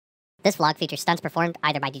This vlog features stunts performed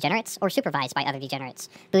either by degenerates or supervised by other degenerates.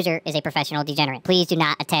 Boozer is a professional degenerate. Please do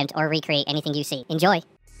not attempt or recreate anything you see. Enjoy.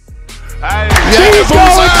 She's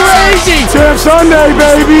going crazy! Champ Sunday,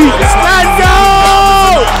 baby! Let's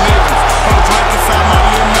go!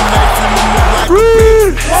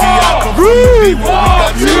 Breathe! Breathe!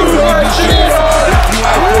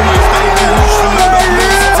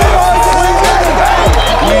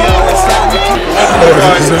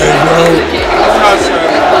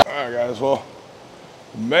 Alright guys, well,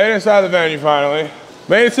 made it inside the venue finally.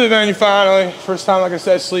 Made it to the venue finally. First time, like I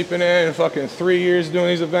said, sleeping in fucking 3 years doing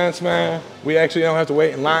these events, man. We actually don't have to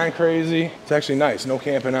wait in line crazy. It's actually nice, no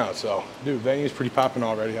camping out. So, dude, venue's pretty popping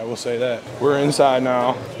already, I will say that. We're inside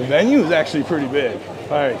now. The venue is actually pretty big.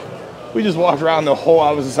 Like, we just walked around the whole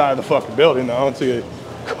opposite side of the fucking building though to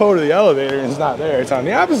go to the elevator and it's not there. It's on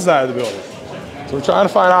the opposite side of the building. So we're trying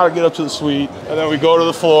to find out how to get up to the suite. And then we go to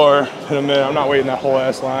the floor in a minute. I'm not waiting that whole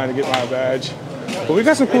ass line to get my badge. But we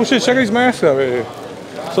got some cool shit. Check these masks out here.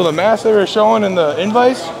 So the masks they were showing in the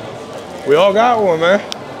invites, we all got one, man.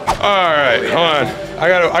 All right, hold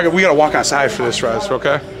on. We gotta walk outside for this, Russ,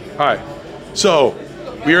 okay? All right, so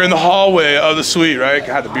we are in the hallway of the suite, right?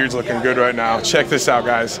 God, the beard's looking good right now. Check this out,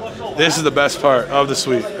 guys. This is the best part of the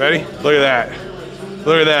suite. Ready? Look at that.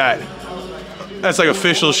 Look at that. That's like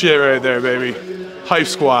official shit right there, baby.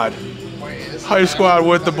 Hypesquad. Hypesquad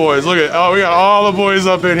with the boys. Look at, oh, we got all the boys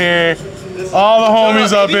up in here. All the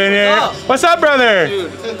homies up in here. What's up, brother?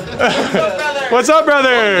 Dude. What's up, brother?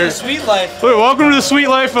 Welcome to the sweet life. Look, welcome to the sweet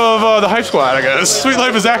life of the Hypesquad, I guess. Sweet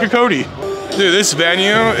life of Zach and Cody. Dude, this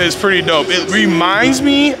venue is pretty dope. It reminds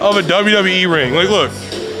me of a WWE ring. Like, look,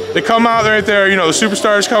 they come out right there. You know, the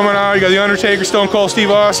superstars coming out. You got the Undertaker, Stone Cold, Steve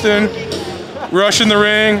Austin, rushing the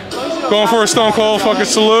ring, going for a Stone Cold fucking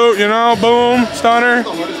salute. You know, boom, stunner.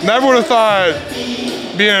 Never would have thought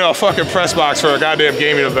being in a fucking press box for a goddamn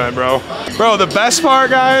gaming event, bro. Bro, the best part,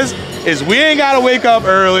 guys, is we ain't gotta wake up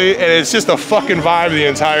early and it's just a fucking vibe the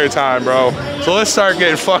entire time, bro. So let's start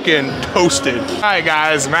getting fucking toasted. All right,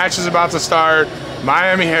 guys, match is about to start.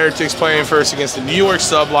 Miami Heretics playing first against the New York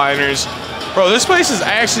Subliners. Bro, this place is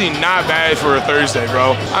actually not bad for a Thursday,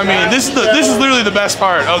 bro. I mean, this is literally the best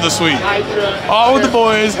part of the suite. All with the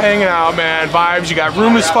boys hanging out, man. Vibes. You got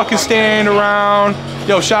room to fucking stand around.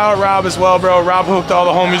 Yo, shout out Rob as well, bro. Rob hooked all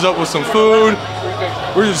the homies up with some food.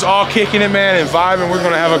 We're just all kicking it, man, and vibing. We're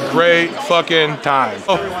gonna have a great fucking time.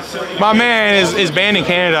 Oh, my man is banned in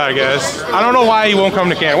Canada, I guess. I don't know why he won't come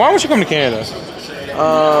to Canada. Why won't you come to Canada?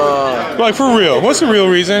 Like, for real, what's the real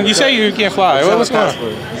reason? You say you can't fly. What's going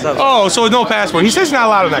on? Oh, so no passport. He says he's not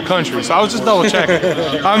allowed in that country, so I was just double checking.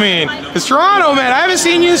 I mean, it's Toronto, man. I haven't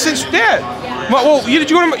seen you since, yeah. Well, you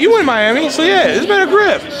went to Miami, so yeah, it's been a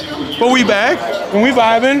grip. But we back, and we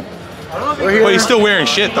vibing. We're here. But he's still wearing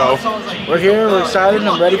shit, though. We're here, we're excited,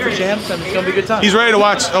 I'm ready for champs, and it's gonna be a good time. He's ready to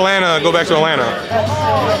watch Atlanta go back to Atlanta.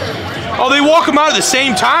 Oh, they walk him out at the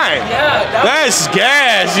same time. Yeah, that's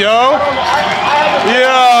gas, yo.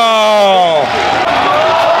 Yo.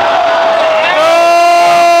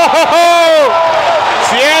 Oh!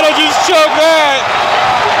 Seattle just choked that.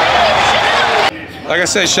 Like I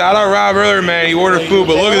said, shout out Rob earlier, man. He ordered food,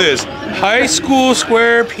 but look at this. High school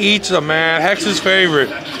square pizza, man. Hex's favorite.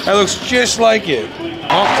 That looks just like it.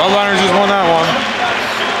 Oh, Subliners just won that one.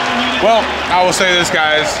 Well, I will say this,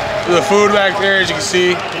 guys. The food back there, as you can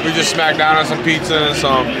see, we just smacked down on some pizza and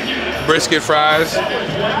some brisket fries.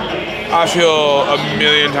 I feel a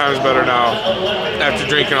million times better now after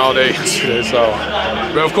drinking all day yesterday, so.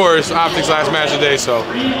 But of course, OpTic's last match of the day, so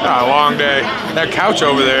a long day. That couch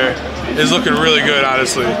over there is looking really good,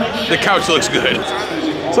 honestly. The couch looks good.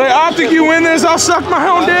 So, OpTic, you win this, I'll suck my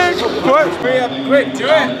own dick. What? Quick, do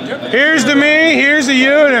it. Here's to me, here's to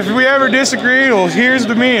you, and if we ever disagree, well, here's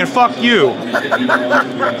to me and fuck you. Fuck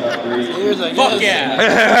yeah.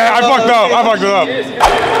 I fucked it up.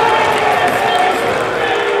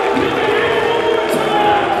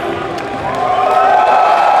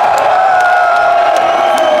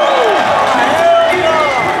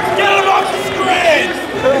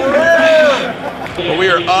 But we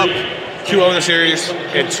are up 2-0 in the series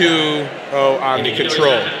and 2-0 on the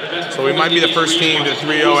control. So we might be the first team to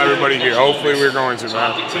 3-0 everybody here. Hopefully we're going to,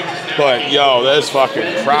 man. But yo, this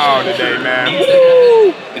fucking crowd today, man.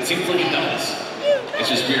 Woo! It seems like it does. It's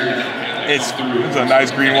just weird. It's a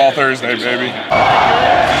nice green wall Thursday, baby.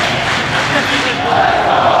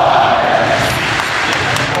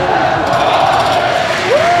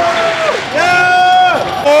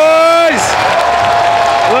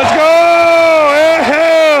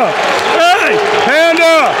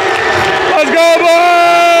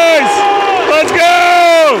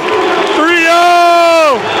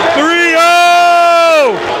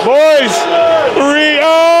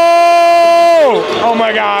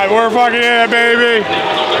 We're fucking in it, baby.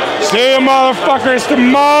 See you motherfuckers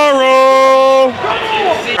tomorrow.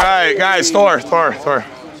 All right, guys, Thor. So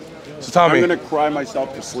tell me. I'm gonna cry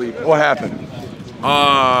myself to sleep. What happened?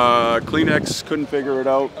 Kleenex couldn't figure it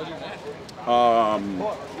out.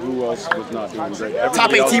 Who else was not doing great?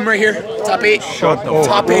 Top 8 team right here. Top 8. Shut the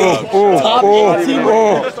Top 8. Top 8 team.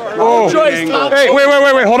 Hey,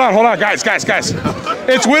 wait. Hold on. Guys.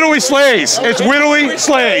 It's Whittly Slays. It's Whittly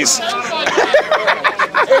Slays.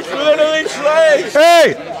 It's literally Slays.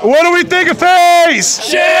 Hey, what do we think of FaZe?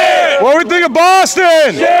 Shit. What do we think of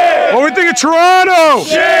Boston? Shit. What do we think of Toronto?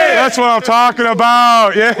 Shit. That's what I'm talking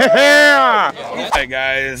about. Yeah. Hey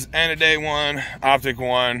guys, end of day 1, OpTic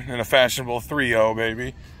won in a fashionable 3-0,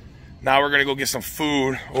 baby. Now we're gonna go get some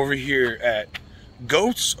food over here at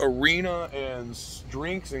Goats Arena and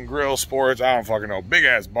Drinks and Grill Sports. I don't fucking know. Big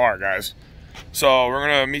ass bar, guys. So we're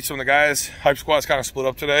gonna meet some of the guys. Hypesquad's kind of split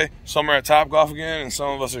up today. Some are at Topgolf again, and some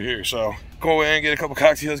of us are here. So go in, get a couple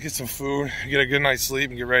cocktails, get some food, get a good night's sleep,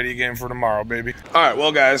 and get ready again for tomorrow, baby. All right,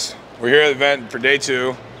 well, guys, we're here at the event for day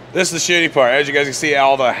 2. This is the shitty part. As you guys can see,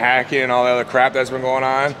 all the hacking and all the other crap that's been going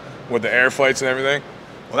on with the air flights and everything.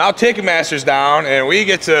 Well, now Ticketmaster's down, and we're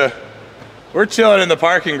chilling in the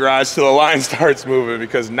parking garage till the line starts moving,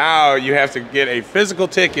 because now you have to get a physical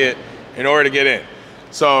ticket in order to get in.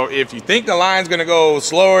 So if you think the line's gonna go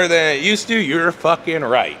slower than it used to, you're fucking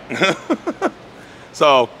right.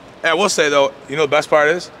 So, I will say though, you know the best part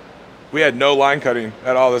is, we had no line cutting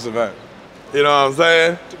at all this event. You know what I'm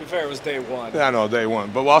saying? To be fair, it was day 1. Yeah, I know, day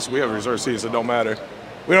 1. But we have reserved seats, so it don't matter.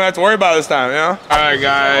 We don't have to worry about it this time, you know? All right,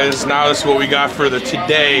 guys, now this is what we got for the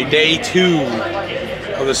today, day 2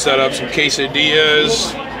 of the setup. Some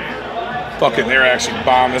quesadillas. Fucking, they're actually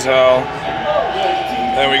bomb as hell.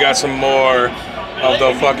 Then we got some more of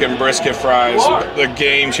the fucking brisket fries. The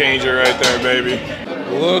game changer right there, baby.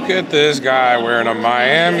 Look at this guy wearing a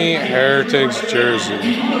Miami Heretics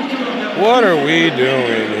jersey. What are we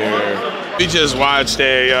doing here? We just watched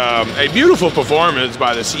a beautiful performance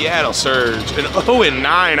by the Seattle Surge. An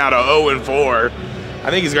 0-9 out of 0-4.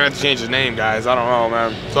 I think he's gonna have to change his name, guys. I don't know,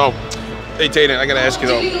 man. So, hey, Tatum, I gotta ask you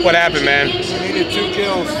though, what happened, man? He needed 2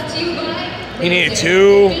 kills. He needed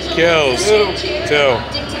 2 kills. 2.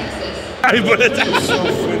 I put it down. So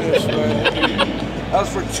finished, man. That was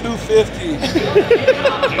for 250.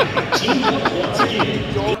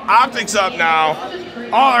 OpTic's up now.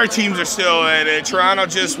 All our teams are still in it. Toronto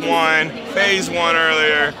just won. FaZe won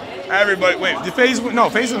earlier. Everybody, wait, did FaZe win? No,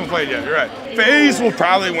 FaZe hasn't played yet, you're right. FaZe will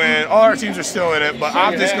probably win. All our teams are still in it, but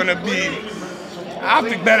OpTic's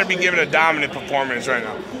OpTic better be giving a dominant performance right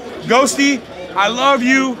now. Ghosty, I love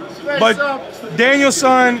you, but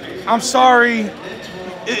Danielson, I'm sorry.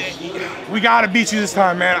 We gotta beat you this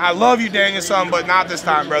time, man. I love you, Danielson, but not this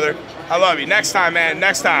time, brother. I love you. Next time, man,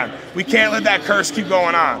 next time. We can't let that curse keep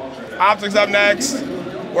going on. OpTic's up next.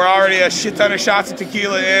 We're already a shit ton of shots of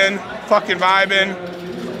tequila in, fucking vibing.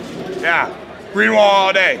 Yeah, green wall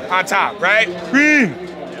all day, on top, right? Green.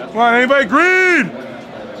 Come on, anybody, green.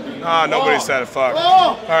 Oh, nobody said it, fuck.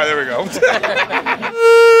 All right, there we go.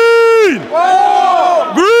 Green.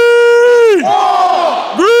 Green. Green.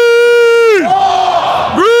 Green.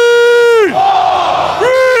 Green. Green.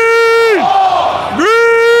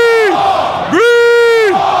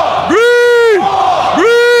 Green.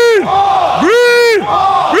 Green. Green.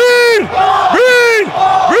 Green. Green.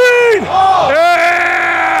 Green.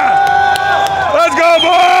 Yeah! Let's go,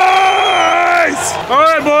 boys! All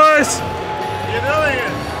right, boys. You're doing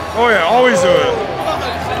it. Oh yeah, always do it.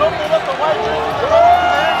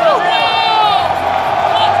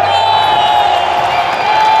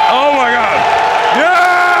 Oh my God. Yeah!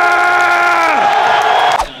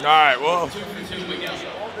 All right, well,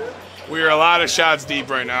 we are a lot of shots deep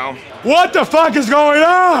right now. What the fuck is going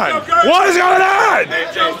on? What is going on?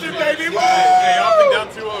 Hey, Justin, baby. Hey, OpTic down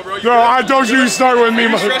 2-0, bro. No, I don't you start with me,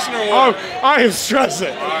 man. Stressing or what? I am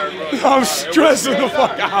stressing. Right, I'm stressing the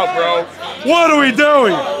fuck out, bro. What are we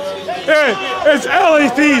doing? Hey, it's LA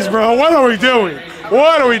Thieves, bro. What are we doing?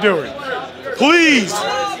 What are we doing? Please,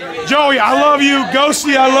 Joey, I love you.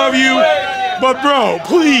 Ghosty, I love you. But bro,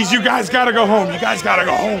 please, you guys gotta go home. You guys gotta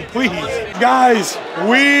go home, please. Guys,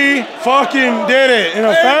 we fucking did it in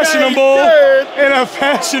a fashionable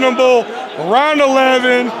round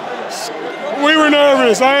 11. We were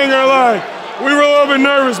nervous, I ain't gonna lie. We were a little bit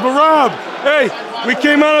nervous, but Rob, hey, we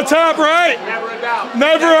came out on top, right? Never a doubt.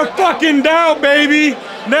 Never a fucking doubt, baby.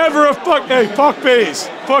 Never a hey, fuck FaZe.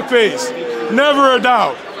 Fuck FaZe. Never a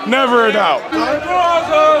doubt. Never a doubt.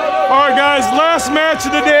 All right, guys, last match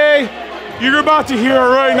of the day. You're about to hear it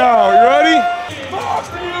right now. You ready?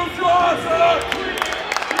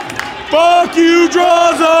 Fuck you,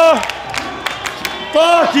 Draza!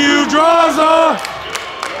 Fuck you, Draza!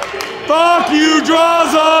 Fuck you,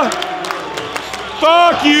 Draza!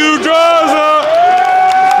 Fuck you, Draza!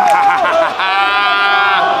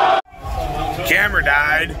 Camera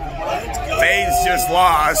died. FaZe just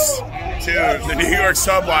lost to the New York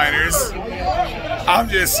Subliners. I'm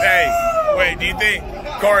just saying. Wait, do you think,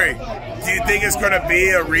 Corey, do you think it's going to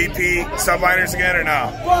be a repeat Subliners again or no?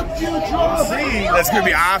 Fuck you, Draza. That's going to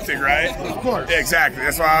be OpTic, right? Of course. Exactly.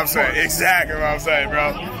 That's what I'm saying. Exactly what I'm saying,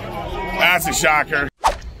 bro. That's a shocker.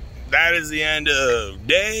 That is the end of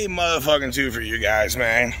day motherfucking 2 for you guys,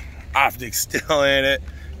 man. OpTic's still in it.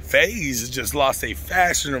 FaZe just lost a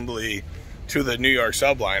fashionably to the New York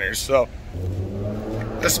Subliners. So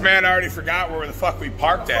this man already forgot where the fuck we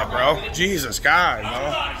parked at, bro. Jesus God,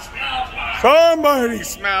 bro. Somebody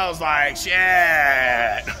smells like shit.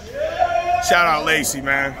 Shout out Lacey,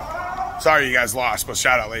 man. Sorry you guys lost, but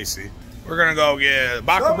shout out Lacey. We're gonna go get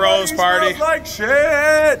Baka Bros party. Smells like shit,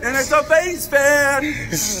 and it's a FaZe fan.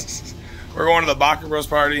 We're going to the Baka Bros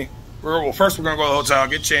party. Well, first we're gonna go to the hotel,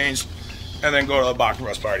 get changed, and then go to the Baka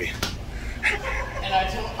Bros party. And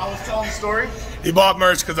I was telling the story. He bought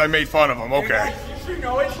merch because I made fun of him. Okay. You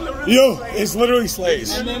know, it's literally Yo, it's literally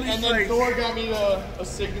Slays. And then Thor got me a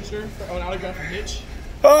signature, an autograph from Hitch.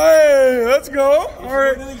 Hey, let's go. All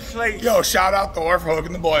right. literally Slays. Yo, shout out Thor for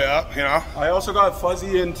hooking the boy up, you know. I also got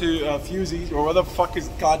Fuzzy into Fusey, or what the fuck his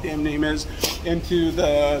goddamn name is, into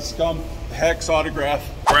the Scum Hex autograph.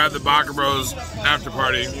 We're at the Baka Bros after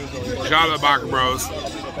party. Shout out to the Baka Bros.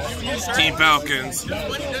 Team Falcons.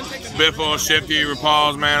 Biffle, Shifty,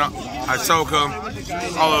 Rapal's, man. Ahsoka.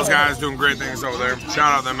 All those guys doing great things over there. Shout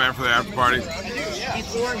out to them, man, for the after party.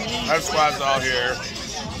 Hypesquad's all here.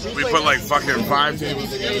 We put like fucking 5 tables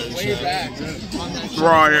together and shit. We're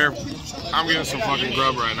all here. I'm getting some fucking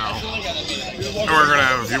grub right now. And we're gonna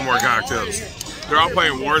have a few more cocktails. They're all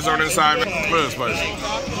playing Warzone inside. Look at this place.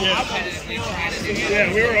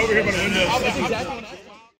 Yeah, we were over here by the window.